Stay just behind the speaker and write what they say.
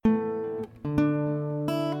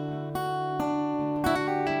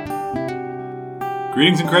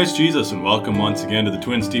Greetings in Christ Jesus, and welcome once again to the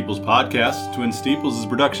Twin Steeples podcast. Twin Steeples is a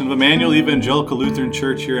production of Emmanuel Evangelical Lutheran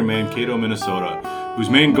Church here in Mankato, Minnesota, whose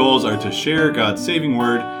main goals are to share God's saving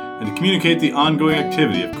word and to communicate the ongoing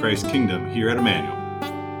activity of Christ's kingdom here at Emmanuel.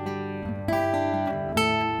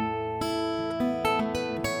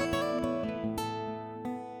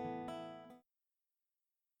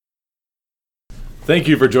 Thank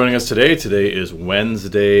you for joining us today. Today is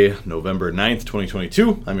Wednesday, November 9th,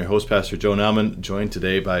 2022. I'm your host, Pastor Joe Nauman, joined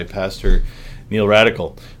today by Pastor Neil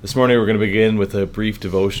Radical. This morning we're going to begin with a brief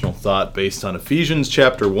devotional thought based on Ephesians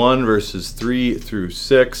chapter 1, verses 3 through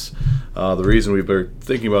 6. The reason we've been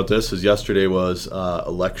thinking about this is yesterday was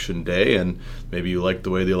election day, and maybe you like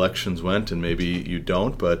the way the elections went, and maybe you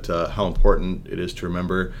don't, but how important it is to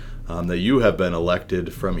remember that you have been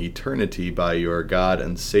elected from eternity by your God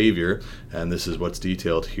and Savior, and this is what's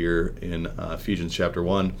detailed here in Ephesians chapter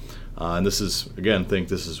 1. And this is, again,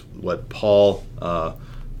 this is what Paul,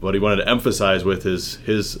 what he wanted to emphasize with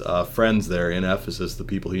his friends there in Ephesus, the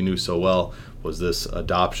people he knew so well, was this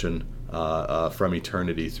adoption from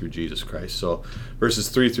eternity through Jesus Christ. So verses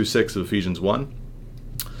 3 through 6 of Ephesians 1.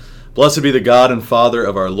 Blessed be the God and Father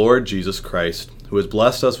of our Lord Jesus Christ, who has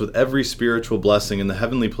blessed us with every spiritual blessing in the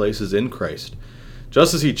heavenly places in Christ,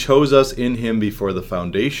 just as he chose us in him before the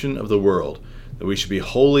foundation of the world, that we should be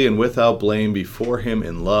holy and without blame before him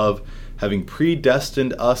in love, having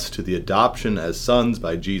predestined us to the adoption as sons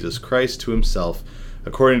by Jesus Christ to himself,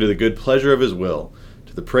 according to the good pleasure of his will,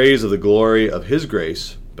 to the praise of the glory of his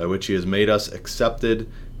grace, by which he has made us accepted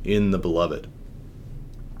in the beloved.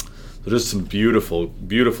 So just some beautiful,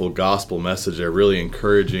 beautiful gospel message there, really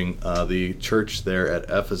encouraging the church there at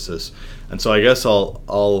Ephesus. And so I guess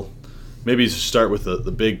I'll maybe start with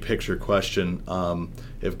the big picture question.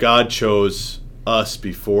 If God chose us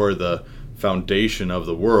before the foundation of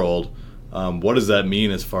the world, what does that mean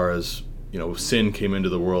as far as, sin came into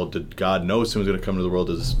the world? Did God know sin was going to come into the world?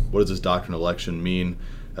 What does this doctrine of election mean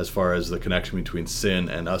as far as the connection between sin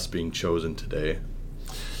and us being chosen today?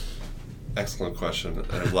 Excellent question.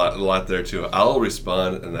 There's a lot there too. I'll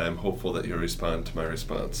respond, and I'm hopeful that you'll respond to my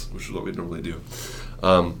response, which is what we normally do.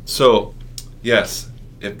 So, yes,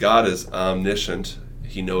 if God is omniscient,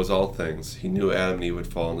 he knows all things. He knew Adam and Eve would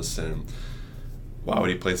fall into sin. Why would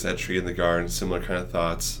he place that tree in the garden? Similar kind of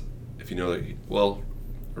thoughts. If you know that,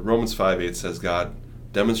 Romans 5:8 says God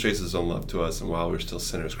demonstrates his own love to us, and while we're still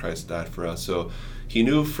sinners, Christ died for us. So he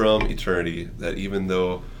knew from eternity that even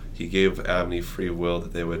though he gave Adam and Eve free will,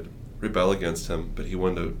 that they would rebel against him, but he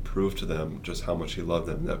wanted to prove to them just how much he loved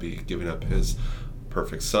them. That'd be giving up his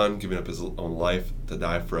perfect son, giving up his own life to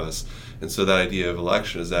die for us. And so that idea of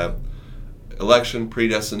election is that election,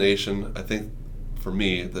 predestination, I think for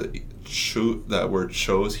me, that word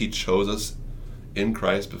chose, he chose us in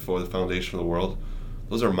Christ before the foundation of the world.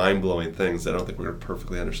 Those are mind-blowing things. I don't think we're going to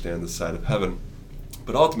perfectly understand this side of heaven.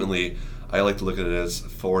 But ultimately, I like to look at it as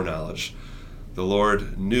foreknowledge. The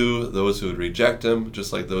Lord knew those who would reject him,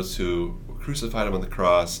 just like those who crucified him on the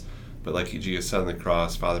cross, but like Jesus said on the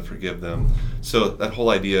cross, Father, forgive them. So that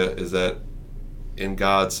whole idea is that in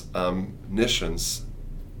God's omniscience,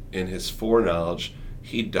 in his foreknowledge,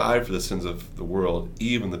 he died for the sins of the world,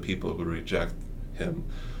 even the people who reject him.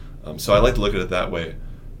 So I like to look at it that way.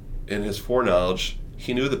 In his foreknowledge,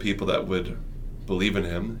 he knew the people that would believe in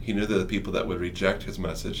him. He knew the people that would reject his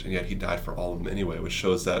message, and yet he died for all of them anyway, which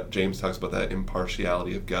shows that James talks about that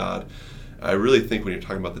impartiality of God. I really think when you're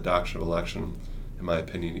talking about the doctrine of election, in my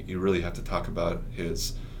opinion, you really have to talk about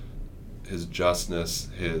his justness,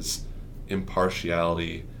 his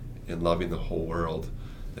impartiality in loving the whole world,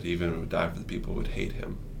 that even would die for the people who would hate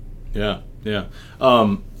him. Yeah.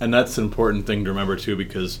 And that's an important thing to remember too,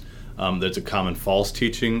 because there's a common false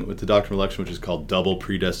teaching with the doctrine of election, which is called double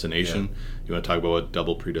predestination. Yeah. You want to talk about what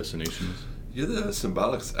double predestination is? You're the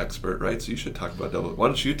symbolics expert, right? So you should talk about double. Why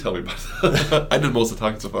don't you tell me about that? I did most of the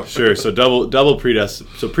talking so far. Sure. So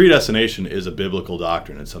predestination is a biblical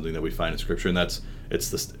doctrine. It's something that we find in Scripture, and it's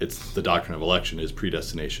the doctrine of election is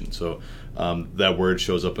predestination. So that word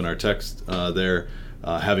shows up in our text there,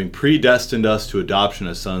 having predestined us to adoption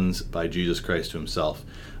as sons by Jesus Christ to himself.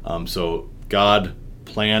 So God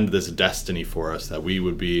planned this destiny for us, that we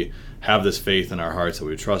would have this faith in our hearts, that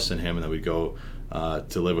we would trust in him, and that we'd go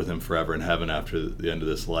to live with him forever in heaven after the end of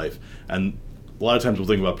this life. And a lot of times we'll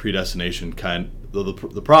think about predestination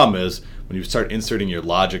the problem is when you start inserting your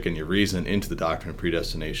logic and your reason into the doctrine of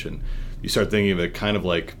predestination, you start thinking of it kind of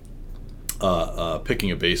like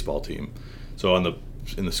picking a baseball team. So in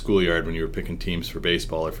the schoolyard, when you were picking teams for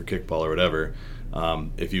baseball or for kickball or whatever,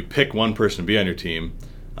 if you pick one person to be on your team,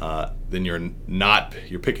 then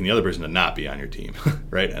you're picking the other person to not be on your team,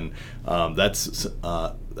 right? And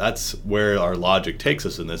that's where our logic takes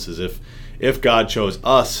us in this, is if God chose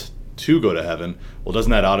us to go to heaven, well,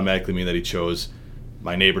 doesn't that automatically mean that he chose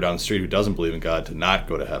my neighbor down the street who doesn't believe in God to not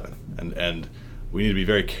go to heaven? And we need to be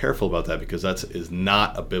very careful about that, because that is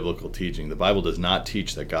not a biblical teaching. The Bible does not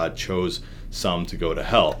teach that God chose some to go to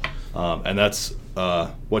hell. And that's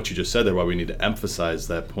what you just said there, why we need to emphasize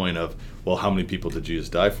that point of, well, how many people did Jesus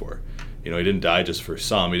die for? He didn't die just for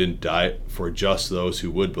some. He didn't die for just those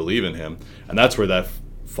who would believe in him. And that's where that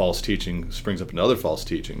false teaching springs up into other false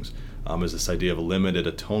teachings, is this idea of a limited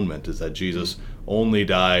atonement, is that Jesus only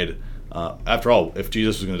died. After all, if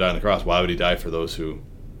Jesus was going to die on the cross, why would he die for those who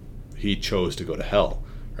he chose to go to hell,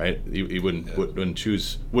 right? He wouldn't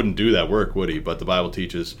do that work, would he? But the Bible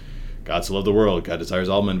teaches God so loved the world, God desires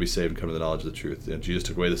all men to be saved and come to the knowledge of the truth. Jesus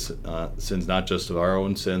took away the sins, not just of our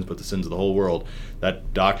own sins, but the sins of the whole world.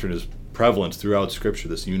 That doctrine is prevalent throughout Scripture,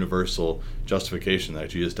 this universal justification that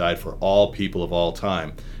Jesus died for all people of all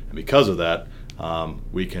time. And because of that,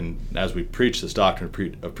 we can, as we preach this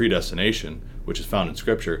doctrine of predestination, which is found in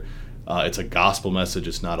Scripture, it's a gospel message.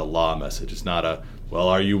 It's not a law message. It's not a, well,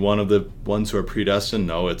 are you one of the ones who are predestined?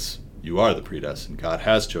 No, it's, you are the predestined. God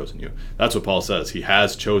has chosen you. That's what Paul says. He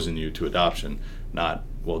has chosen you to adoption. Not,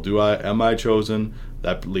 well, am I chosen?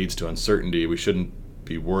 That leads to uncertainty. We shouldn't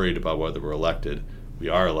be worried about whether we're elected. We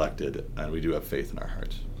are elected, and we do have faith in our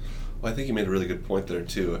hearts. Well, I think you made a really good point there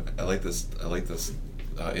too. I like this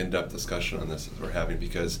in-depth discussion on this that we're having,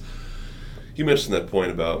 because you mentioned that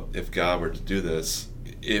point about if God were to do this,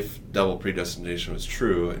 if double predestination was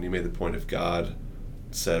true, and you made the point, if God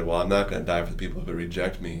said, well, I'm not going to die for the people who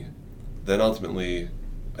reject me, then ultimately,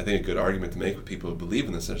 I think a good argument to make with people who believe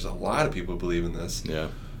in this, there's a lot of people who believe in this,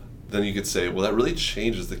 then you could say, well, that really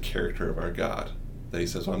changes the character of our God. That he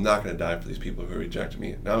says, well, I'm not going to die for these people who reject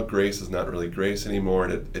me. Now grace is not really grace anymore,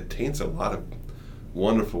 and it taints a lot of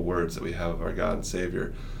wonderful words that we have of our God and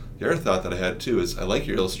Savior. The other thought that I had too is, I like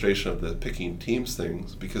your illustration of the picking teams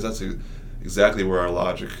things, because that's exactly where our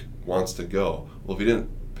logic wants to go. Well, if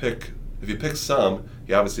you pick some,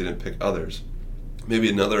 you obviously didn't pick others. Maybe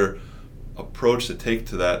another approach to take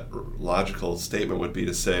to that logical statement would be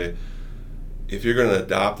to say, if you're going to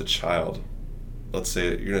adopt a child, let's say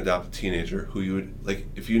you're going to adopt a teenager who you would, like,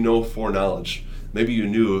 if you know foreknowledge, maybe you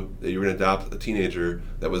knew that you were going to adopt a teenager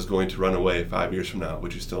that was going to run away 5 years from now,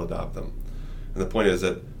 would you still adopt them? And the point is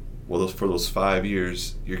that, well, for those 5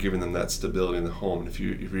 years, you're giving them that stability in the home. And if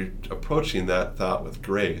you're approaching that thought with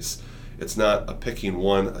grace, it's not a picking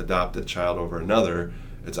one adopted child over another.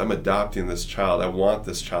 It's, I'm adopting this child. I want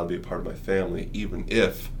this child to be a part of my family, even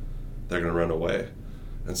if they're going to run away.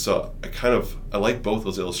 And so I like both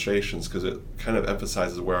those illustrations, because it kind of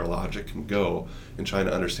emphasizes where our logic can go in trying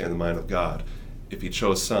to understand the mind of God. If he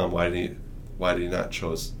chose some, why did he not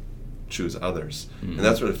choose others? Mm-hmm. And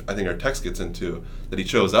that's what I think our text gets into, that he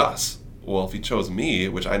chose us. Well, if he chose me,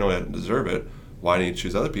 which I know I didn't deserve it, why didn't he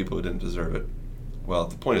choose other people who didn't deserve it? Well,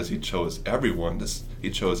 the point is, he chose everyone to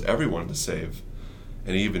save.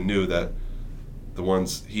 And he even knew that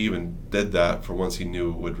he even did that for ones he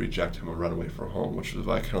knew would reject him or run away from home, which is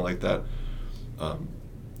why I kind of like that,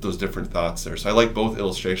 those different thoughts there. So I like both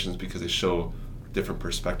illustrations, because they show different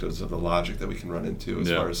perspectives of the logic that we can run into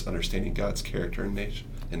as far as understanding God's character and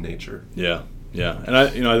nature. Yeah. And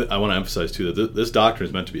I want to emphasize too that this doctrine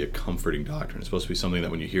is meant to be a comforting doctrine. It's supposed to be something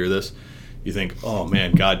that when you hear this, you think, oh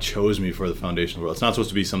man, God chose me for the foundation of the world. It's not supposed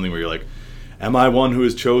to be something where you're like, am I one who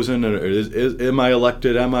is chosen? Or am I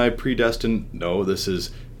elected? Am I predestined? No, this is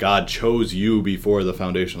God chose you before the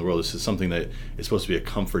foundation of the world. This is something that is supposed to be a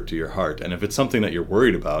comfort to your heart. And if it's something that you're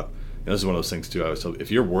worried about, this is one of those things too. If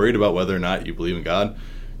you're worried about whether or not you believe in God,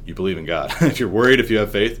 you believe in God. If you're worried if you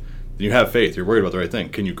have faith, then you have faith. You're worried about the right thing.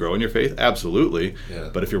 Can you grow in your faith? Absolutely. Yeah.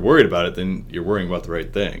 But if you're worried about it, then you're worrying about the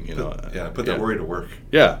right thing. Put that worry to work.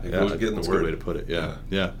 Yeah, get in the that's word. A good way to put it.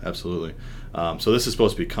 Yeah, absolutely. So this is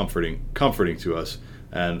supposed to be comforting to us,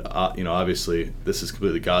 and obviously this is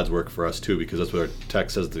completely God's work for us too, because that's what our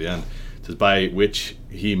text says at the end. It says, by which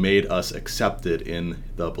he made us accepted in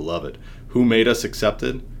the beloved. Who made us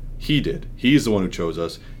accepted? He did. He's the one who chose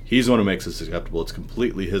us. He's the one who makes us acceptable. It's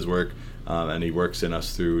completely his work, and he works in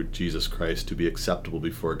us through Jesus Christ to be acceptable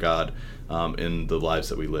before God in the lives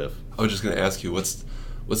that we live. I was just going to ask you,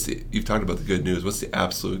 you've talked about the good news. What's the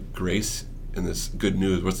absolute grace in this good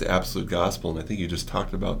news? What's the absolute gospel? And I think you just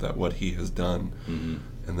talked about that, what he has done,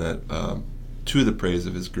 and that to the praise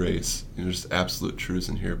of his grace. There's absolute truths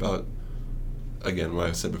in here about, again, what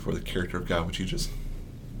I said before, the character of God, which you just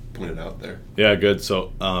pointed out there. Yeah, good.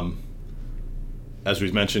 So As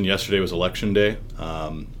we mentioned, yesterday was election day.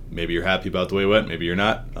 Maybe you're happy about the way it went, maybe you're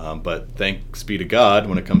not. But thanks be to God,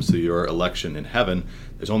 when it comes to your election in heaven,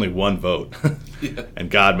 there's only one vote. Yeah.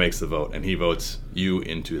 And God makes the vote, and he votes you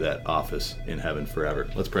into that office in heaven forever.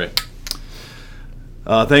 Let's pray.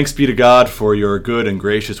 Thanks be to God for your good and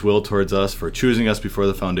gracious will towards us, for choosing us before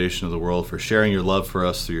the foundation of the world, for sharing your love for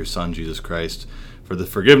us through your Son, Jesus Christ, for the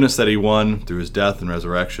forgiveness that he won through his death and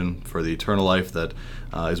resurrection, for the eternal life that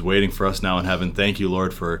is waiting for us now in heaven. Thank you,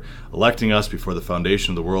 Lord, for electing us before the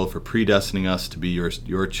foundation of the world, for predestining us to be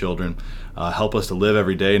your children. Help us to live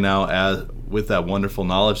every day now with that wonderful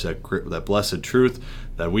knowledge, that blessed truth,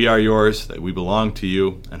 that we are yours, that we belong to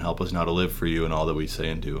you, and help us now to live for you in all that we say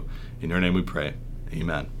and do. In your name we pray.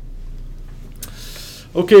 Amen.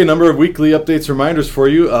 Okay, a number of weekly updates, reminders for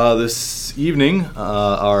you. This evening,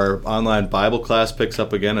 our online Bible class picks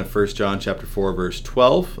up again at 1 John chapter 4, verse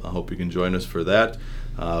 12. I hope you can join us for that.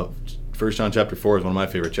 1 John chapter 4 is one of my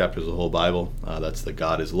favorite chapters of the whole Bible. That's that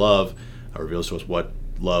God is love. It reveals to us what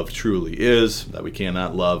love truly is, that we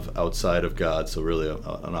cannot love outside of God. So really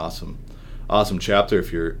an awesome chapter.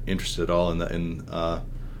 If you're interested at all in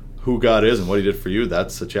who God is and what he did for you,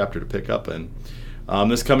 that's a chapter to pick up. And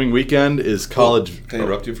this coming weekend is college. Can I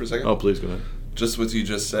interrupt you for a second? Oh, please go ahead. Just what you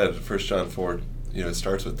just said, 1 John 4, it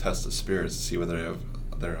starts with test the spirits to see whether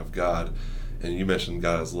they're of God. And you mentioned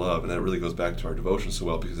God is love, and that really goes back to our devotion so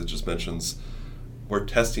well, because it just mentions we're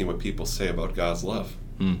testing what people say about God's love.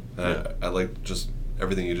 Yeah. I like just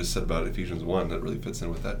everything you just said about Ephesians 1. That really fits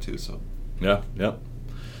in with that too. So Yeah.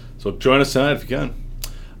 So join us tonight if you can.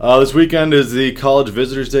 This weekend is the College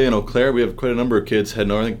Visitors Day in Eau Claire. We have quite a number of kids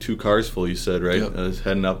heading over. I think 2 cars full, you said, right? Yep.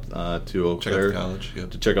 Heading up to Eau Claire. Check out the college.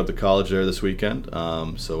 Yep. To check out the college there this weekend.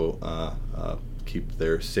 So keep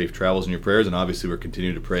their safe travels in your prayers. And obviously we're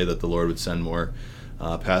continuing to pray that the Lord would send more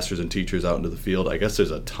pastors and teachers out into the field. I guess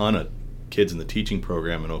there's a ton of kids in the teaching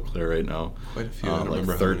program in Eau Claire right now. Quite a few. I don't like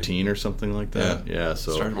remember 13 or something like that. Yeah.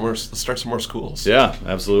 So let's start some more schools. Yeah,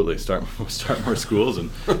 absolutely. Start more schools and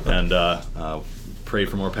pray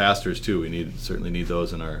for more pastors too. We certainly need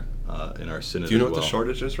those in our synod. Do you know as what well. the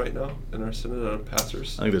shortage is right now in our synod on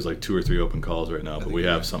pastors? I think there's like 2 or 3 open calls right now, but we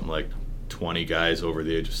have something like 20 guys over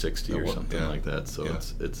the age of 60 or something like that. So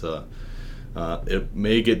it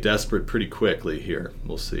may get desperate pretty quickly here.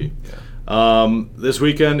 We'll see. Yeah. This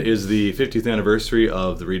weekend is the 50th anniversary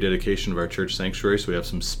of the rededication of our church sanctuary, so we have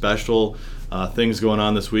some special things going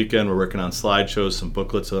on this weekend. We're working on slideshows, some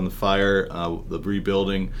booklets on the fire, the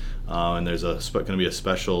rebuilding, and there's going to be a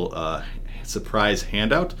special surprise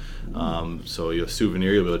handout. So you have a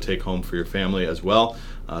souvenir you'll be able to take home for your family as well.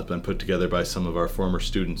 It's been put together by some of our former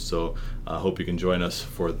students, so I hope you can join us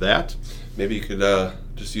for that. Maybe you could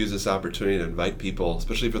just use this opportunity to invite people,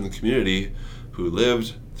 especially from the community, who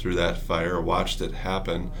lived through that fire or watched it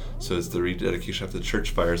happen. So it's the rededication of the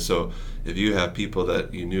church fire. So if you have people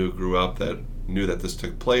that you knew grew up that knew that this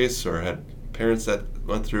took place, or had parents that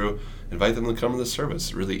went through, invite them to come to the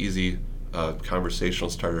service. Really easy conversational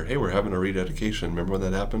starter. Hey, we're having a rededication. Remember when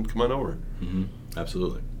that happened? Come on over. Mm-hmm.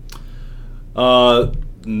 Absolutely.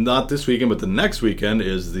 Not this weekend, but the next weekend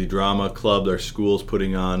is the drama club. Our school's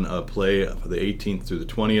putting on a play for the 18th through the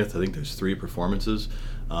 20th. I think there's 3 performances.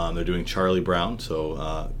 They're doing Charlie Brown,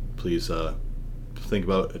 so please think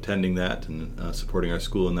about attending that and supporting our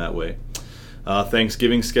school in that way.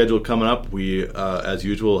 Thanksgiving schedule coming up. We, as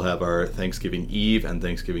usual, have our Thanksgiving Eve and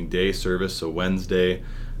Thanksgiving Day service. So Wednesday,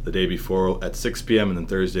 the day before at 6 p.m. and then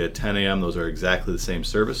Thursday at 10 a.m. Those are exactly the same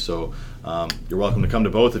service. So you're welcome to come to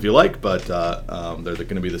both if you like, but they're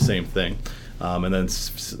going to be the same thing. And then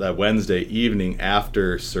that Wednesday evening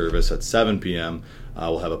after service at 7 p.m.,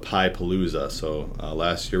 we'll have a Pie Palooza. So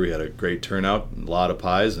last year we had a great turnout, a lot of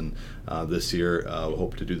pies, and this year we'll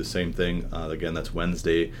hope to do the same thing. Again, that's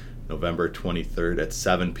Wednesday, November 23rd at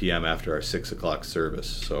 7 p.m. after our 6 o'clock service.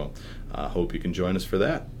 So hope you can join us for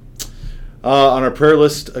that. On our prayer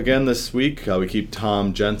list again this week, we keep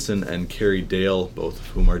Tom Jensen and Carrie Dale, both of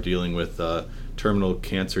whom are dealing with terminal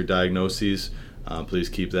cancer diagnoses. Please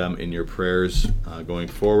keep them in your prayers going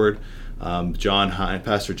forward.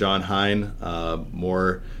 Pastor John Hine,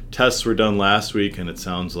 more tests were done last week, and it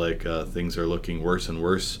sounds like things are looking worse and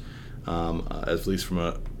worse, at least from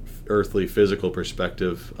a earthly physical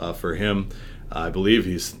perspective for him. I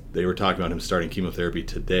believe they were talking about him starting chemotherapy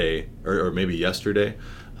today, or maybe yesterday.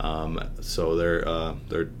 So they're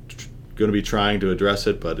going to be trying to address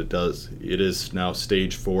it, but it is now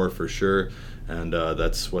stage 4 for sure, and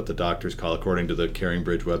that's what the doctors call, according to the Caring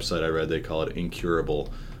Bridge website I read, they call it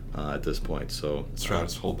incurable at this point. So it's throughout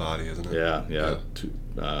his whole body, isn't it? Yeah.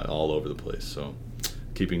 All over the place. So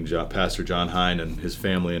keeping Pastor John Hine and his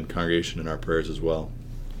family and congregation in our prayers as well.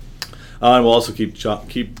 And we'll also keep John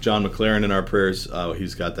McLaren in our prayers.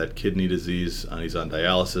 He's got that kidney disease. He's on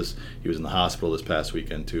dialysis. He was in the hospital this past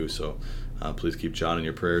weekend too. So please keep John in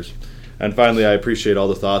your prayers. And finally, I appreciate all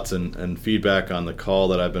the thoughts and feedback on the call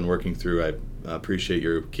that I've been working through. I appreciate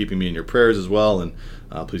your keeping me in your prayers as well. And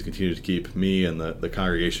please continue to keep me and the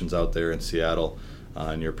congregations out there in Seattle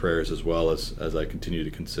in your prayers as well as I continue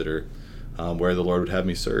to consider where the Lord would have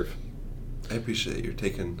me serve. I appreciate you're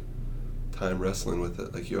taking time wrestling with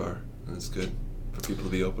it like you are, and it's good for people to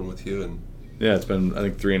be open with you. And yeah, it's been I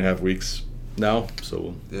think 3.5 weeks now,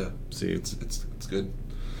 so we'll see. It's good.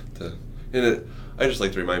 I just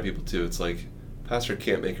like to remind people too. It's like pastor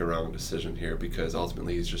can't make a wrong decision here because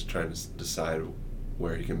ultimately he's just trying to decide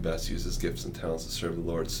where he can best use his gifts and talents to serve the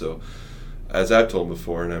Lord. So, as I've told him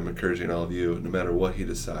before, and I'm encouraging all of you, no matter what he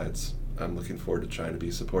decides, I'm looking forward to trying to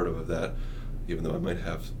be supportive of that, even though I might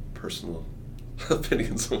have personal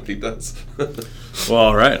opinions on what he does. Well,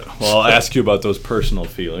 all right. Well, I'll ask you about those personal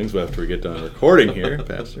feelings after we get done recording here,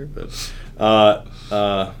 Pastor. But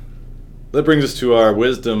that brings us to our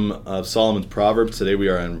wisdom of Solomon's Proverbs. Today we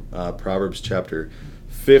are in Proverbs chapter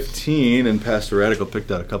 15, and Pastor Radical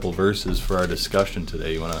picked out a couple verses for our discussion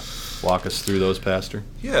today. You want to walk us through those, Pastor?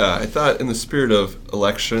 Yeah, I thought in the spirit of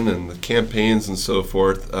election and the campaigns and so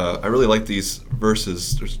forth, I really like these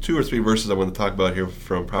verses. There's 2 or 3 verses I want to talk about here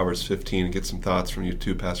from Proverbs 15 and get some thoughts from you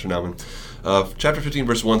too, Pastor Nauman. Chapter 15,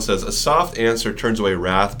 verse 1 says, "A soft answer turns away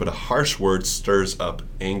wrath, but a harsh word stirs up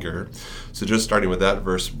anger." So just starting with that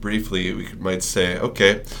verse briefly, we might say,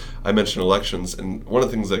 okay, I mentioned elections, and one of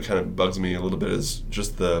the things that kind of bugs me a little bit is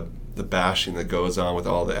just the bashing that goes on with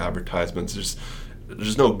all the advertisements.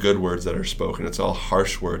 There's no good words that are spoken. It's all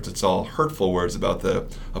harsh words. It's all hurtful words about the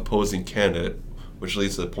opposing candidate, which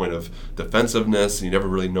leads to the point of defensiveness, and you never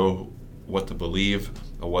really know what to believe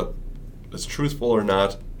or what is truthful or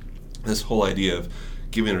not. This whole idea of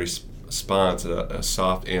giving a response, a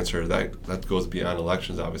soft answer, that goes beyond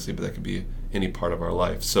elections, obviously, but that could be any part of our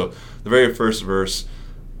life. So the very first verse,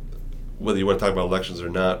 whether you want to talk about elections or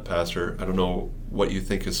not, Pastor, I don't know what you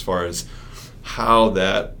think as far as how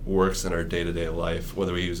that works in our day-to-day life,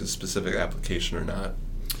 whether we use a specific application or not.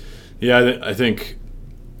 Yeah, I think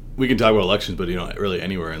we can talk about elections, but really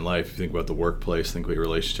anywhere in life. You think about the workplace, think about your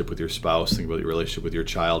relationship with your spouse, think about your relationship with your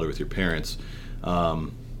child or with your parents.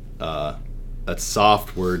 That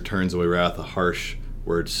soft word turns away wrath, a harsh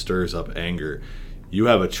word stirs up anger. You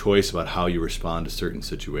have a choice about how you respond to certain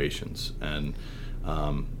situations, and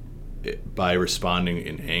by responding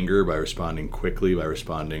in anger, by responding quickly, by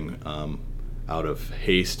responding out of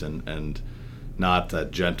haste and not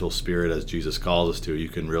that gentle spirit as Jesus calls us to, you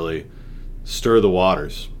can really stir the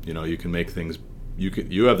waters. You can make things.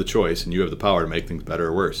 You have the choice and you have the power to make things better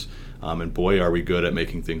or worse. And boy, are we good at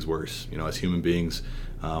making things worse. As human beings,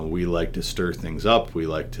 we like to stir things up. We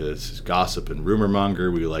like to gossip and rumor monger.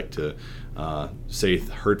 We like to say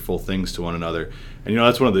hurtful things to one another. And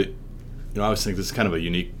that's one of the. I always think this is kind of a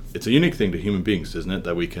unique thing to human beings, isn't it?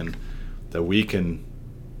 That we can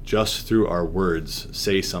just through our words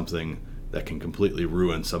say something that can completely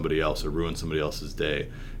ruin somebody else or ruin somebody else's day.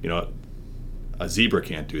 A zebra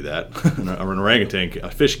can't do that, or an orangutan, a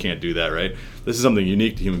fish can't do that, right? This is something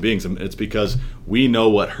unique to human beings, and it's because we know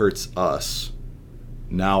what hurts us.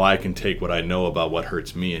 Now I can take what I know about what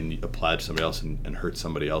hurts me and apply it to somebody else and hurt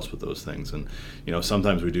somebody else with those things. And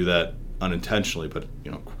sometimes we do that unintentionally, but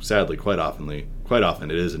sadly, quite often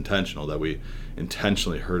it is intentional, that we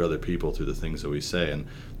intentionally hurt other people through the things that we say, and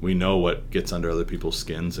we know what gets under other people's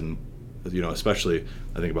skins. And especially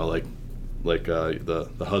I think about like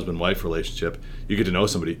the husband-wife relationship. You get to know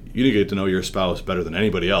somebody, you get to know your spouse better than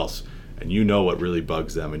anybody else, and you know what really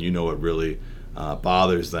bugs them, and you know what really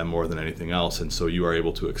bothers them more than anything else. And so you are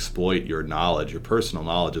able to exploit your knowledge, your personal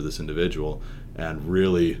knowledge of this individual, and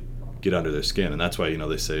really get under their skin. And that's why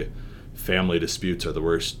they say family disputes are the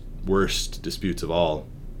worst disputes of all.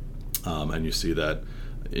 And you see that,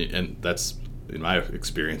 and that's, in my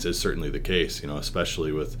experience, is certainly the case,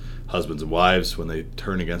 especially with husbands and wives when they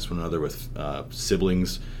turn against one another, with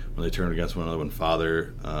siblings when they turn against one another, when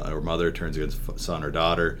father or mother turns against son or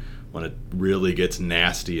daughter, when it really gets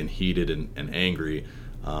nasty and heated and angry.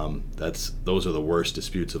 Those are the worst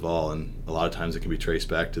disputes of all, and a lot of times it can be traced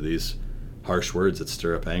back to these harsh words that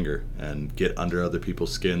stir up anger and get under other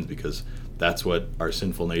people's skins, because that's what our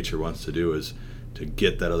sinful nature wants to do, is to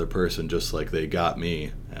get that other person just like they got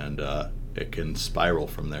me, and it can spiral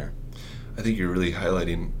from there. I think you're really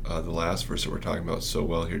highlighting the last verse that we're talking about so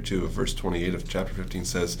well here too. Verse 28 of chapter 15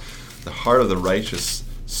 says, "The heart of the righteous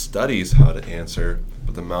studies how to answer,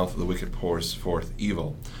 but the mouth of the wicked pours forth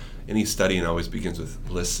evil." Any studying always begins with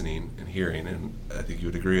listening and hearing, and I think you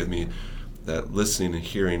would agree with me that listening and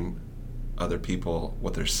hearing other people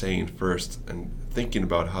what they're saying first and thinking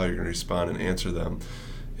about how you're going to respond and answer them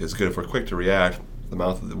is good. If we're quick to react, the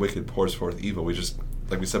mouth of the wicked pours forth evil. We just,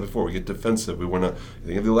 like we said before, we get defensive. We want to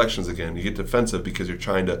think of the elections again. You get defensive because you're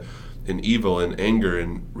trying to, in evil and anger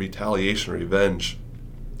and retaliation, revenge.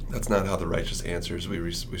 That's not how the righteous answers. We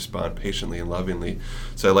respond patiently and lovingly.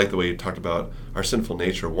 So I like the way you talked about our sinful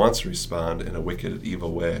nature wants to respond in a wicked,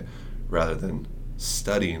 evil way rather than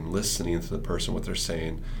studying, listening to the person, what they're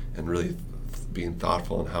saying, and really being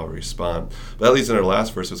thoughtful in how we respond. But that leads into our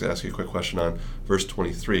last verse. I was going to ask you a quick question on verse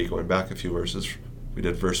 23, going back a few verses. We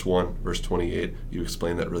did verse 1, verse 28. You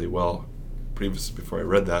explained that really well previously before I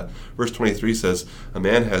read that. Verse 23 says, "A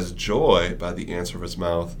man has joy by the answer of his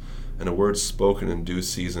mouth, and a word spoken in due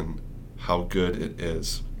season, how good it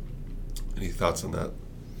is." Any thoughts on that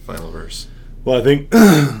final verse? Well, I think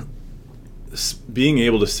being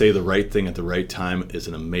able to say the right thing at the right time is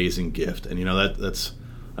an amazing gift. And, that's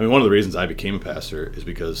one of the reasons I became a pastor is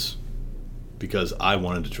because I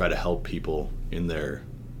wanted to try to help people in their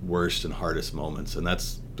worst and hardest moments. And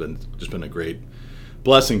that's been a great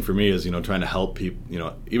blessing for me is, trying to help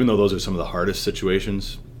people, even though those are some of the hardest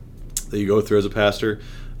situations that you go through as a pastor,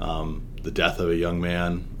 the death of a young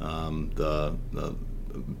man, the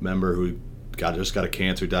member who just got a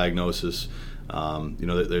cancer diagnosis. I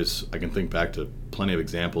can think back to plenty of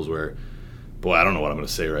examples where, boy, I don't know what I'm going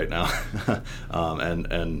to say right now,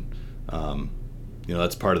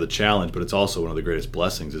 that's part of the challenge. But it's also one of the greatest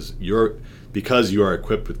blessings is because you are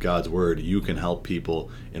equipped with God's word, you can help people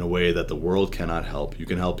in a way that the world cannot help. You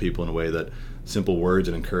can help people in a way that simple words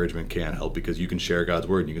and encouragement can't help, because you can share God's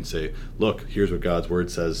word and you can say, look, here's what God's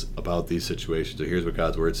word says about these situations, or here's what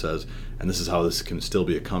God's word says, and this is how this can still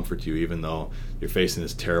be a comfort to you, even though you're facing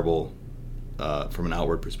this terrible, from an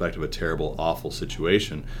outward perspective, a terrible, awful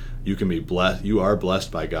situation. You can be blessed. You are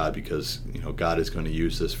blessed by God because God is going to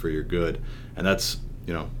use this for your good, and that's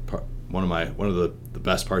one of the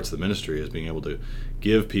best parts of the ministry is being able to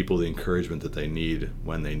give people the encouragement that they need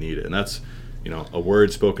when they need it, and that's a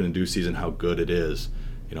word spoken in due season, how good it is.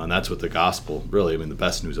 And that's what the gospel, really, the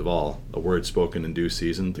best news of all, a word spoken in due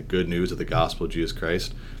season, the good news of the gospel of Jesus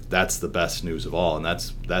Christ, that's the best news of all. And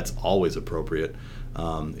that's always appropriate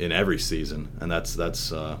in every season. And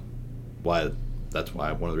that's why one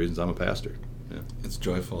of the reasons I'm a pastor. Yeah. It's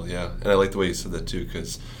joyful, yeah. And I like the way you said that too,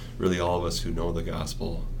 because really all of us who know the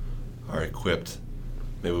gospel are equipped,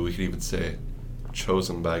 maybe we could even say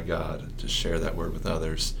chosen by God to share that word with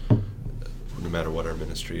others, no matter what our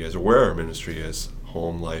ministry is or where our ministry is,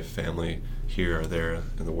 home, life, family, here or there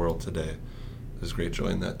in the world today. There's great joy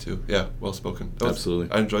in that too. Yeah, well spoken.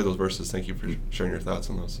 Absolutely. I enjoyed those verses. Thank you for sharing your thoughts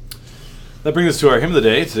on those. That brings us to our hymn of the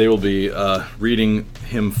day. Today we'll be reading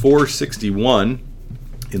hymn 461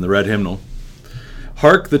 in the red hymnal.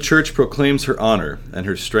 Hark, the church proclaims her honor, and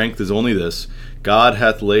her strength is only this: God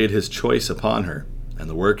hath laid his choice upon her, and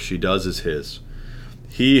the work she does is his.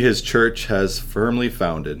 He his church has firmly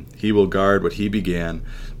founded, he will guard what he began.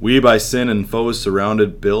 We by sin and foes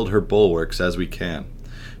surrounded build her bulwarks as we can.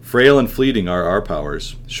 Frail and fleeting are our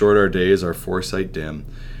powers, short our days, our foresight dim,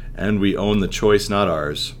 and we own the choice not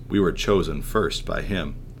ours, we were chosen first by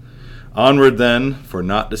him. Onward then, for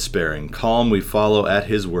not despairing, calm we follow at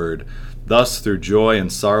his word, thus through joy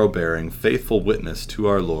and sorrow bearing, faithful witness to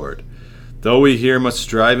our Lord. Though we here must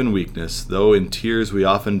strive in weakness, though in tears we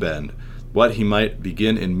often bend, what he might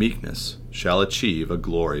begin in meekness shall achieve a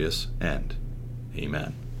glorious end.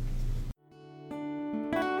 Amen.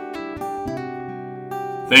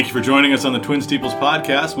 Thank you for joining us on the Twin Steeples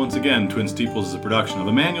podcast. Once again, Twin Steeples is a production of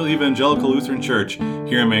Emmanuel Evangelical Lutheran Church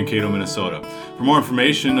here in Mankato, Minnesota. For more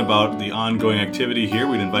information about the ongoing activity here,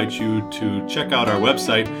 we'd invite you to check out our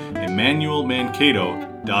website,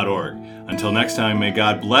 emmanuelmankato.org. Until next time, may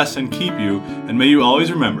God bless and keep you, and may you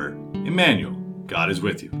always remember, Emmanuel, God is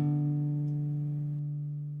with you.